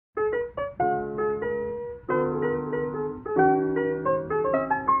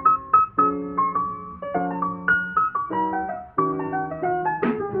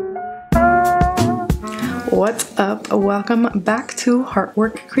What's up? Welcome back to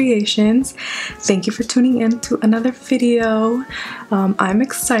Heartwork Creations. Thank you for tuning in to another video. I'm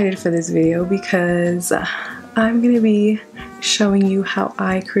excited for this video because I'm going to be showing you how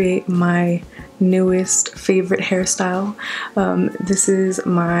I create my newest favorite hairstyle. This is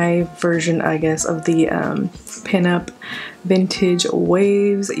my version, I guess, of the Pinup vintage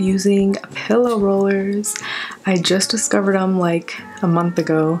waves using pillow rollers. I just discovered them like a month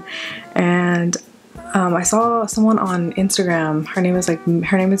ago, and I saw someone on Instagram. Her name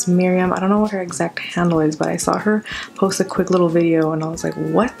is Miriam. I don't know what her exact handle is, but I saw her post a quick little video and I was like,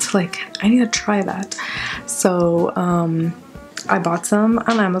 what? Like, I need to try that. So I bought some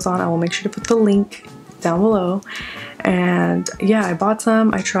on Amazon. I will make sure to put the link down below. And yeah, I bought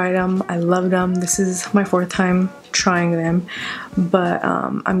some, I tried them, I loved them. This is my fourth time trying them, but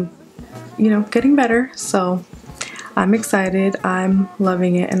I'm, getting better. So I'm excited, I'm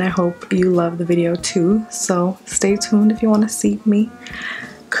loving it, and I hope you love the video too. So stay tuned if you want to see me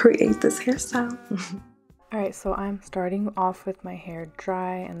create this hairstyle. Alright, so I'm starting off with my hair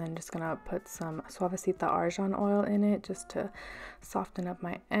dry and then just gonna put some Suavecita Argan oil in it just to soften up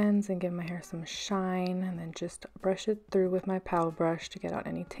my ends and give my hair some shine, and then just brush it through with my paddle brush to get out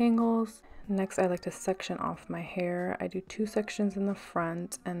any tangles. Next, I like to section off my hair. I do 2 sections in the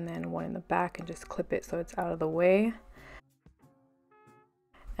front and then 1 in the back and just clip it so it's out of the way.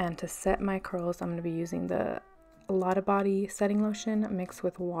 And to set my curls, I'm going to be using the LottaBody Setting Lotion mixed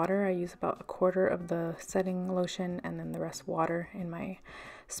with water. I use about 1/4 of the setting lotion and then the rest water in my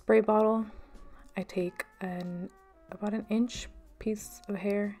spray bottle. I take about an inch piece of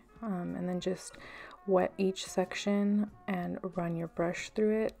hair and then just wet each section and run your brush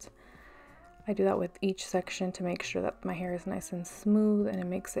through it. I do that with each section to make sure that my hair is nice and smooth, and it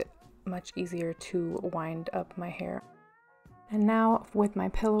makes it much easier to wind up my hair. And now with my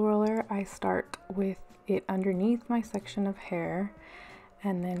pillow roller, I start with it underneath my section of hair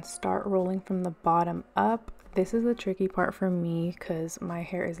and then start rolling from the bottom up. This is the tricky part for me because my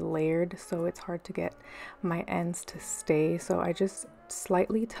hair is layered, so it's hard to get my ends to stay. So I just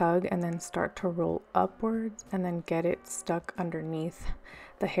slightly tug and then start to roll upwards and then get it stuck underneath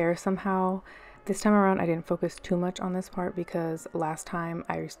the hair somehow. This time around I didn't focus too much on this part because last time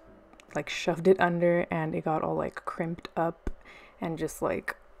I like shoved it under and it got all like crimped up and just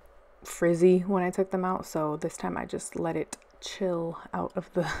like frizzy when I took them out. So this time I just let it chill out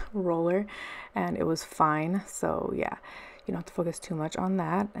of the roller and it was fine. So yeah, you don't have to focus too much on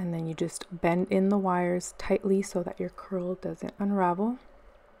that, and then you just bend in the wires tightly so that your curl doesn't unravel.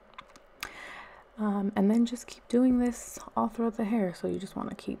 And then just keep doing this all throughout the hair. So you just want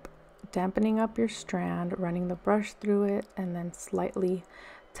to keep dampening up your strand, running the brush through it, and then slightly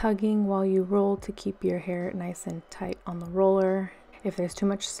tugging while you roll to keep your hair nice and tight on the roller. If there's too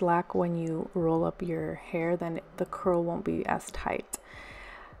much slack when you roll up your hair, then the curl won't be as tight.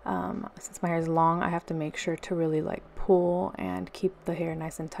 Since my hair is long, I have to make sure to really like pull and keep the hair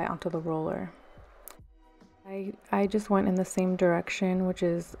nice and tight onto the roller. I just went in the same direction, which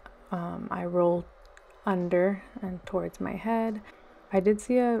is I roll under and towards my head. I did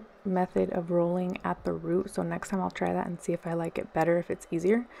see a method of rolling at the root, so next time I'll try that and see if I like it better, if it's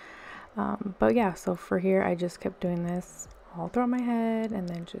easier. But yeah, so for here I just kept doing this all throughout my head and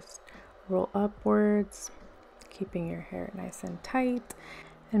then just roll upwards, keeping your hair nice and tight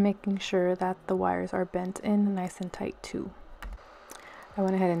and making sure that the wires are bent in nice and tight too. I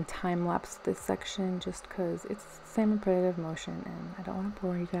went ahead and time-lapsed this section just because it's the same repetitive motion and I don't want to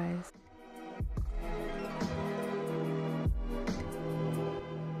bore you guys.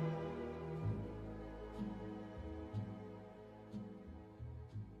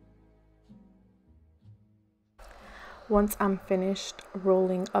 Once I'm finished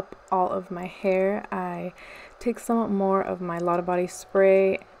rolling up all of my hair, I take some more of my LottaBody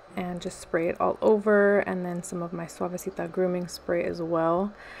spray and just spray it all over, and then some of my Suavecita grooming spray as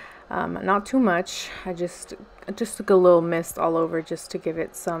well. Not too much. I just took a little mist all over just to give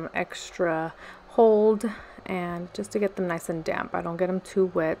it some extra hold and just to get them nice and damp. I don't get them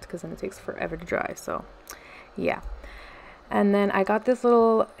too wet because then it takes forever to dry. So yeah. And then I got this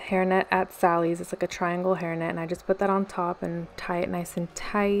little hairnet at Sally's. It's like a triangle hairnet, and I just put that on top and tie it nice and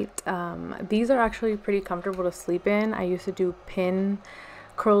tight. These are actually pretty comfortable to sleep in. I used to do pin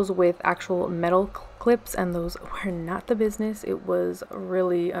curls with actual metal clips, and those were not the business. It was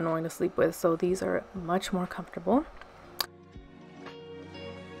really annoying to sleep with, so these are much more comfortable.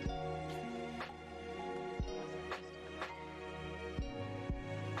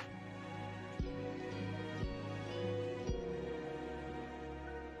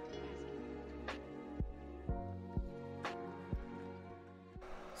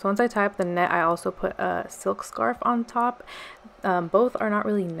 So once I tie up the net, I also put a silk scarf on top. Both are not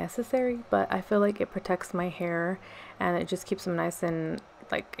really necessary, but I feel like it protects my hair and it just keeps them nice and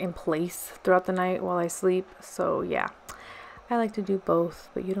like in place throughout the night while I sleep. So yeah, I like to do both,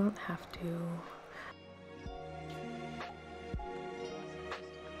 but you don't have to.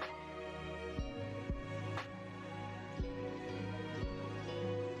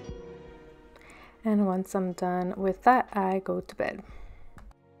 And once I'm done with that, I go to bed.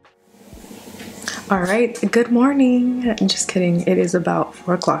 All right, good morning. Just kidding, it is about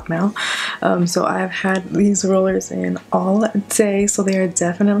 4 o'clock now. So I've had these rollers in all day, so they are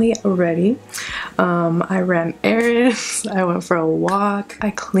definitely ready. I ran errands, I went for a walk,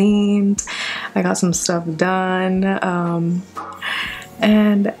 I cleaned, I got some stuff done.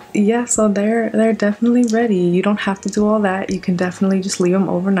 And yeah, so they're definitely ready. You don't have to do all that. You can definitely just leave them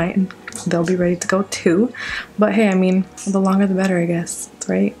overnight and they'll be ready to go too. But hey, I mean, the longer the better, I guess,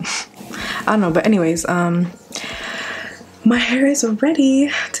 right? I don't know, but anyways, my hair is ready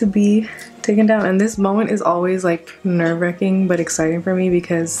to be taken down, and this moment is always like nerve-wracking but exciting for me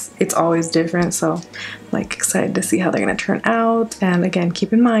because it's always different. So I'm like excited to see how they're gonna turn out. And again,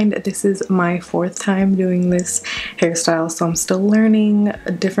 keep in mind this is my 4th time doing this hairstyle, so I'm still learning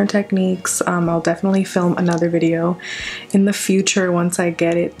different techniques. I'll definitely film another video in the future once I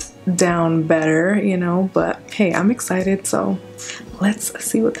get it down better, you know, but hey, I'm excited, so let's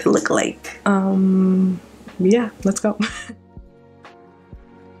see what they look like. Yeah, let's go.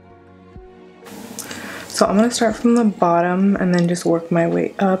 So I'm gonna start from the bottom and then just work my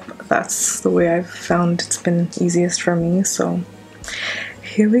way up. That's the way I've found it's been easiest for me, so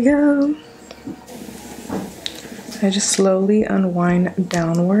here we go. I just slowly unwind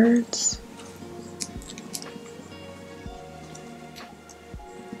downwards.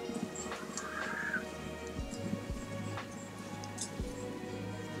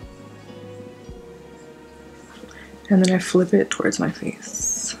 And then I flip it towards my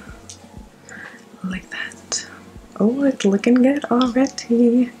face. Like that. Oh, it's looking good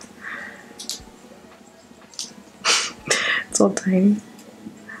already. It's all tiny.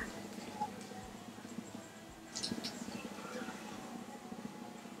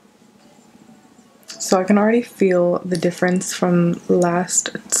 So I can already feel the difference from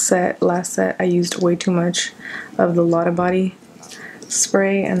last set. Last set I used way too much of the LottaBody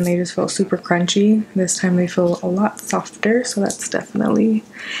spray and they just feel super crunchy. This time they feel a lot softer, so that's definitely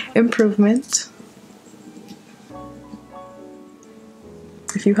improvement.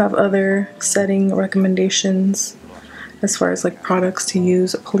 If you have other setting recommendations as far as like products to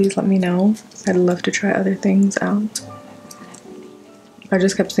use, please let me know. I'd love to try other things out. I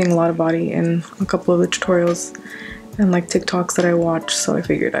just kept seeing LottaBody in a couple of the tutorials and like TikToks that I watched, so I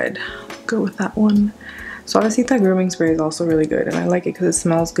figured I'd go with that one. Suavecita grooming spray is also really good, and I like it because it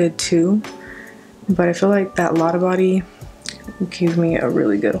smells good too. But I feel like that LottaBody gives me a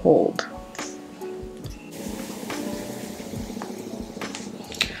really good hold.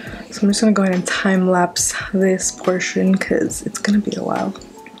 So I'm just gonna go ahead and time lapse this portion because it's gonna be a while.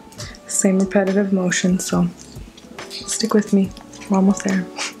 Same repetitive motion, so stick with me. We're almost there.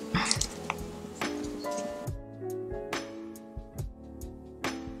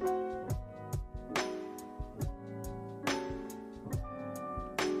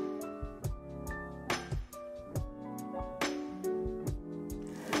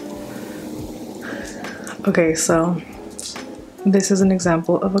 Okay, so this is an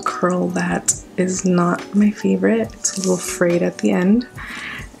example of a curl that is not my favorite. It's a little frayed at the end,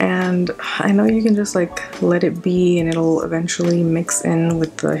 and I know you can just like let it be and it'll eventually mix in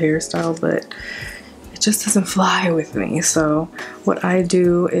with the hairstyle, but it just doesn't fly with me. So what I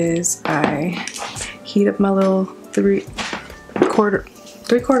do is I heat up my little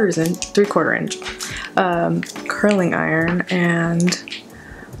 3/4 inch curling iron, and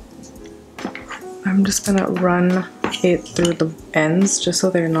I'm just gonna run it through the ends just so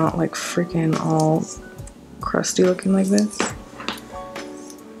they're not like freaking all crusty looking like this.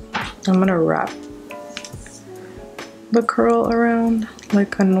 I'm gonna wrap the curl around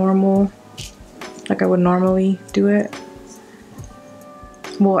like a normal, like I would normally do it.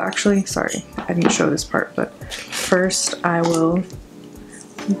 Well, actually, sorry, I didn't show this part, but first I will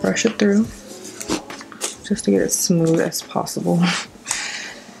brush it through just to get it as smooth as possible.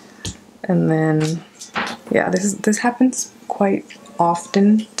 And then, yeah, this happens quite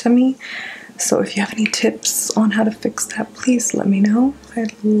often to me. So if you have any tips on how to fix that, please let me know.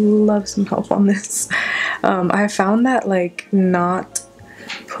 I'd love some help on this. I found that like not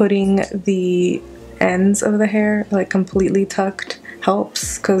putting the ends of the hair like completely tucked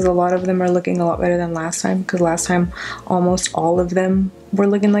helps, because a lot of them are looking a lot better than last time, because last time almost all of them were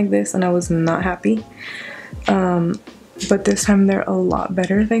looking like this and I was not happy. But this time they're a lot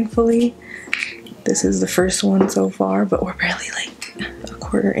better, thankfully. This is the first one so far, but we're barely like a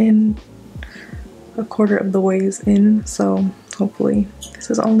quarter of the ways in, so hopefully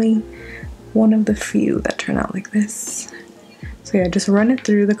this is only one of the few that turn out like this. So yeah, just run it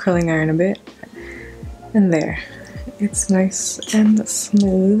through the curling iron a bit, and there. It's nice and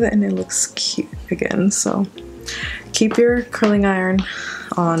smooth and it looks cute again. So keep your curling iron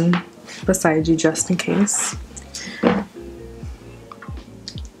on beside you just in case.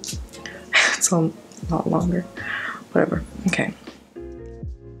 It's a lot longer. Whatever. Okay.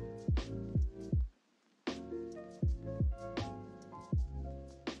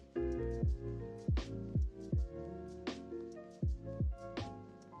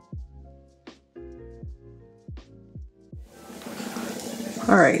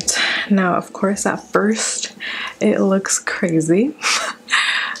 Alright, now of course at first it looks crazy.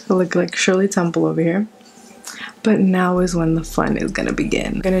 I look like Shirley Temple over here. But now is when the fun is gonna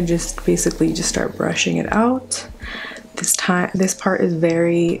begin. I'm gonna just basically just start brushing it out. This part is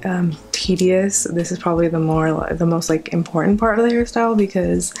very tedious. This is probably the most like important part of the hairstyle,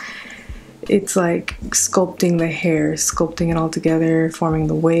 because it's like sculpting the hair, sculpting it all together, forming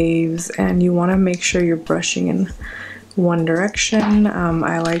the waves, and you want to make sure you're brushing in one direction.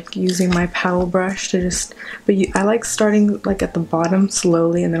 I like using my paddle brush to just, I like starting like at the bottom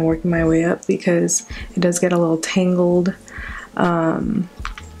slowly and then working my way up, because it does get a little tangled. And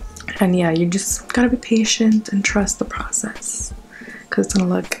yeah, you just gotta be patient and trust the process, because it's gonna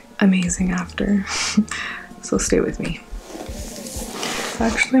look amazing after. So stay with me.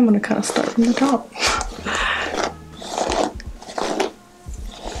 Actually, I'm gonna kind of start from the top.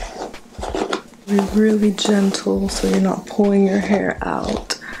 Be really gentle so you're not pulling your hair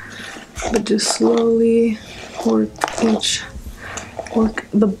out, but just slowly work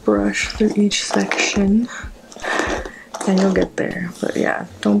the brush through each section and you'll get there. But yeah,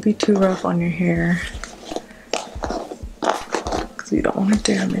 don't be too rough on your hair, because you don't want to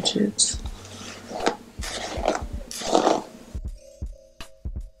damage it.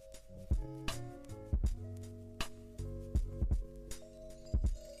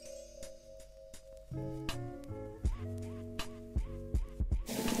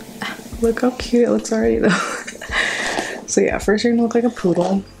 Look how cute it looks already though. So yeah, first you're gonna look like a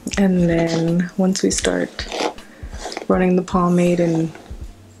poodle, and then once we start running the pomade and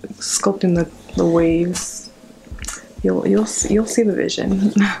sculpting the waves, you'll see the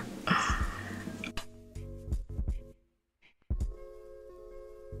vision.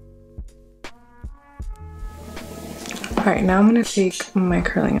 Alright, now I'm gonna take my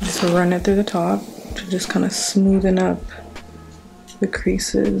curling iron, so run it through the top to just kind of smoothen up the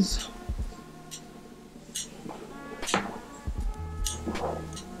creases.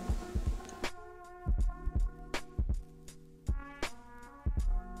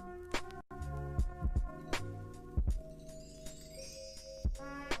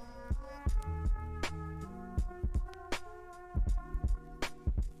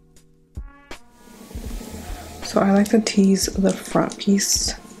 So I like to tease the front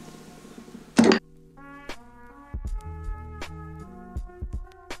piece.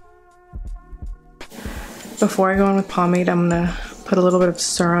 Before I go on with pomade, I'm gonna put a little bit of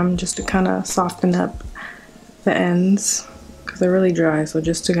serum just to kind of soften up the ends, because they're really dry, so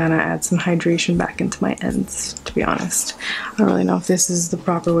just to kind of add some hydration back into my ends, to be honest. I don't really know if this is the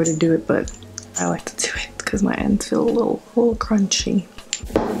proper way to do it, but I like to do it because my ends feel a little crunchy.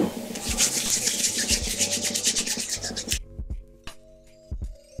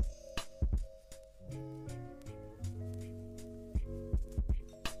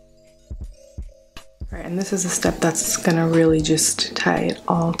 Alright, and this is a step that's gonna really just tie it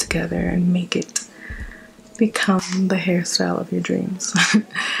all together and make it become the hairstyle of your dreams.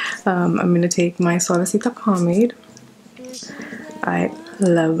 I'm gonna take my Suavecita pomade. I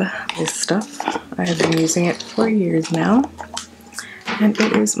love this stuff. I have been using it for years now, and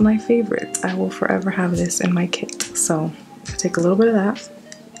it is my favorite. I will forever have this in my kit. So I take a little bit of that.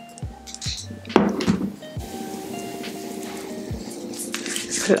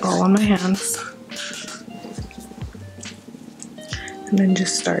 Put it all on my hands. And then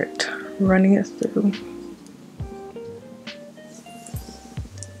just start running it through.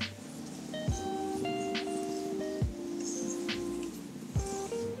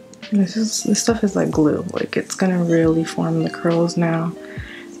 And this stuff is like glue. Like, it's gonna really form the curls now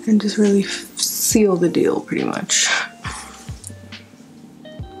and just really seal the deal pretty much.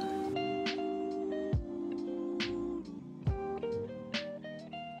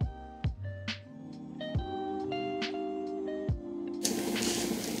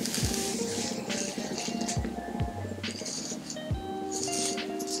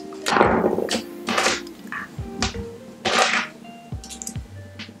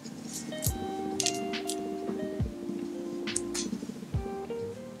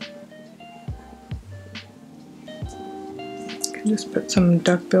 Just put some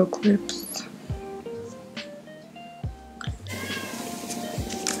duckbill clips.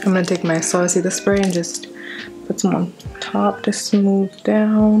 I'm gonna take my Suavecita spray and just put some on top to smooth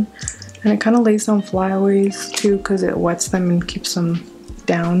down. And it kind of lays down flyaways too because it wets them and keeps them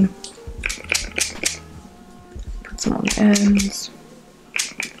down. Put some on the ends.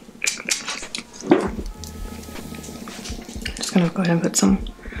 Just gonna go ahead and put some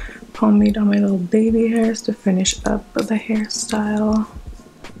pomade on my little baby hairs to finish up the hairstyle.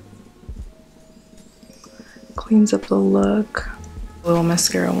 Cleans up the look. A little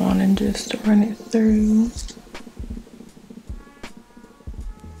mascara on and just run it through.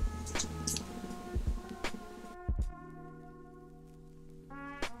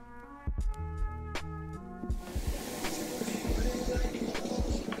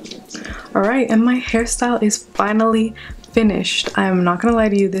 Alright, and my hairstyle is finally finished. I'm not gonna lie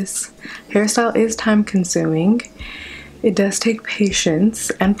to you, this hairstyle is time consuming. It does take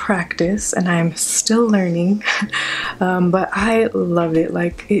patience and practice, and I'm still learning. But I love it.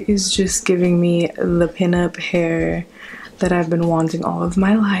 Like, it is just giving me the pinup hair that I've been wanting all of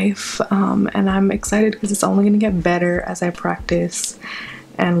my life. And I'm excited because it's only gonna get better as I practice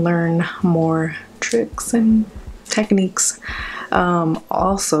and learn more tricks and techniques.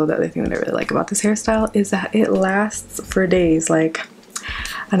 Also, the other thing that I really like about this hairstyle is that it lasts for days. Like,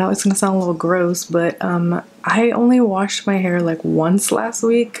 I know it's gonna sound a little gross, but I only washed my hair like once last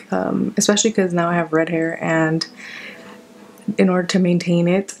week, especially because now I have red hair, and in order to maintain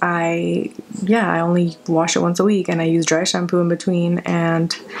it, I only wash it once a week, and I use dry shampoo in between,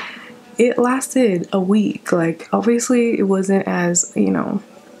 and it lasted a week. Like, obviously it wasn't as, you know,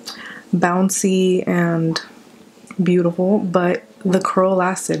 bouncy and beautiful, but the curl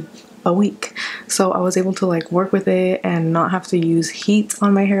lasted a week, so I was able to like work with it and not have to use heat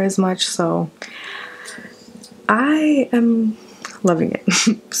on my hair as much. So I am loving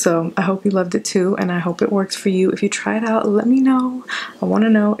it. So I hope you loved it too, and I hope it works for you. If you try it out, let me know. I want to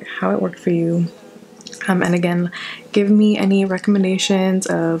know how it worked for you. And again, give me any recommendations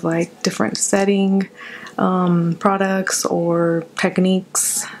of like different setting products or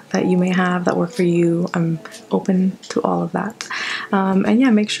techniques that you may have that work for you. I'm open to all of that. And yeah,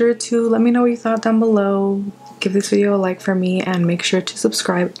 make sure to let me know what you thought down below. Give this video a like for me, and make sure to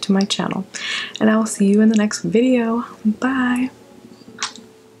subscribe to my channel. And I will see you in the next video. Bye!